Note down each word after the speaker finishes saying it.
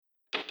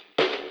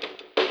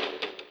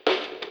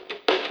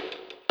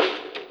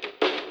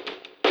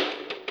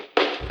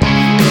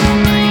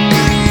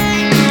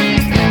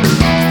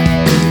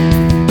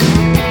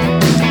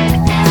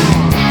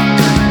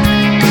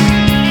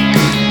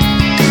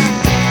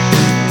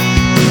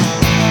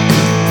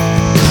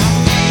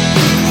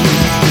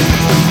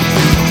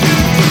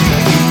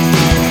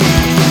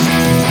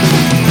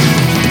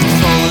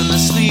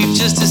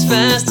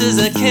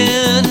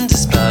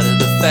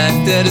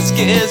that it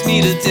scares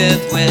me to death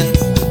when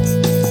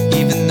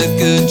even the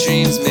good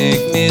dreams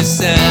make me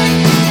sad.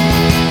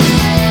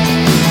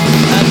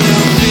 I've no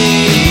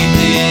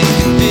faith in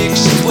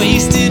convictions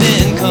wasted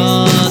and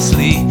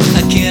costly.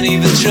 I can't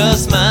even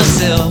trust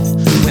myself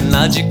when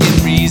logic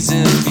and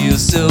reason feel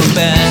so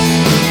bad.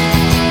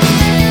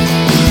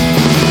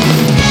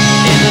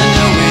 And I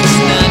know it's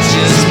not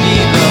just me,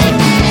 Lord,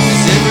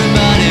 'cause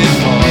everybody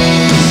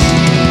falls.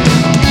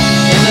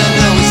 And I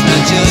know it's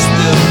not just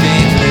the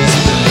faithless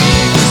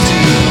believers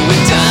too.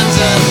 At times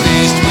I'm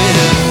faced with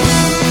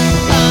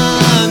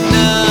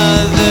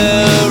another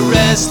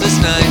restless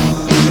night.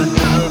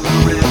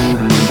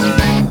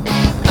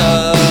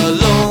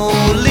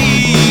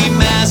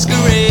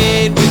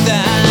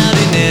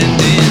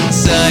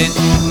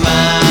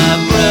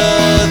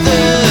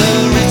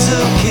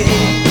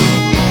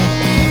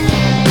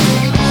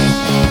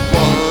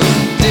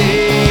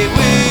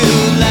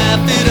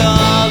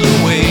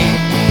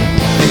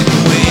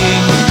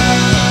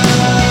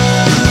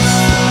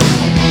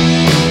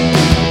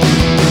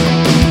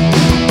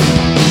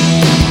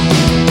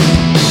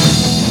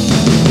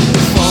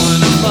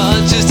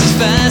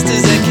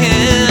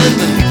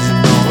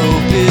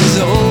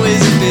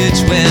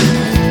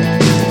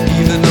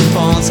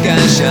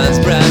 Sky shines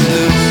bright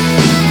blue.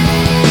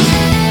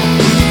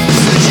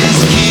 So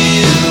just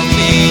kill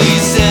me,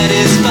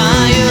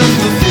 satisfy and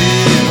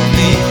fulfill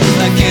me.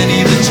 I can't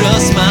even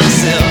trust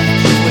myself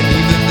when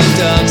even the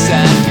dark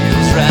side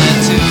feels right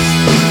too.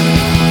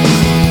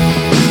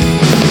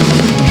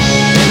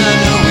 And I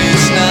know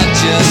it's not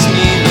just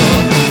me,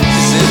 Lord,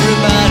 'cause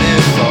everybody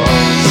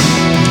falls.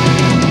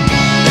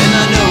 And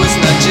I know it's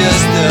not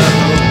just the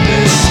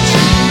hopeless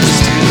dreamers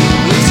too.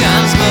 At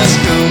times must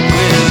cope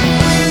with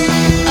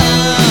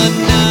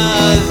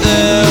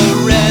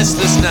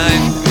restless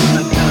night,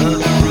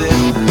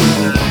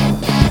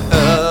 a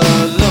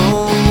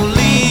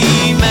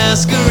lonely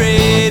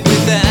masquerade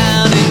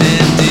without an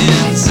end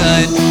in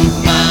sight.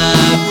 My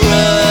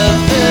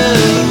brother,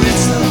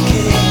 it's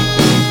okay.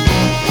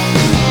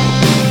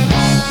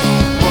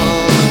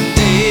 One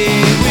day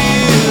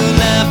we'll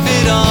laugh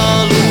it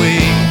all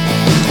away.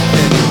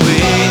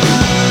 Anyway,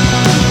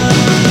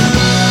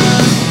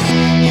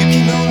 you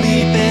can only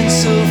bend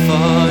so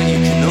far, you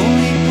can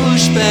only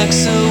push back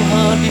so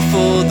hard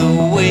before the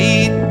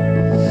weight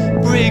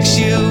breaks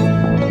you,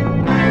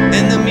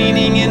 and the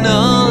meaning in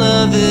all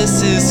of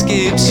this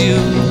escapes you.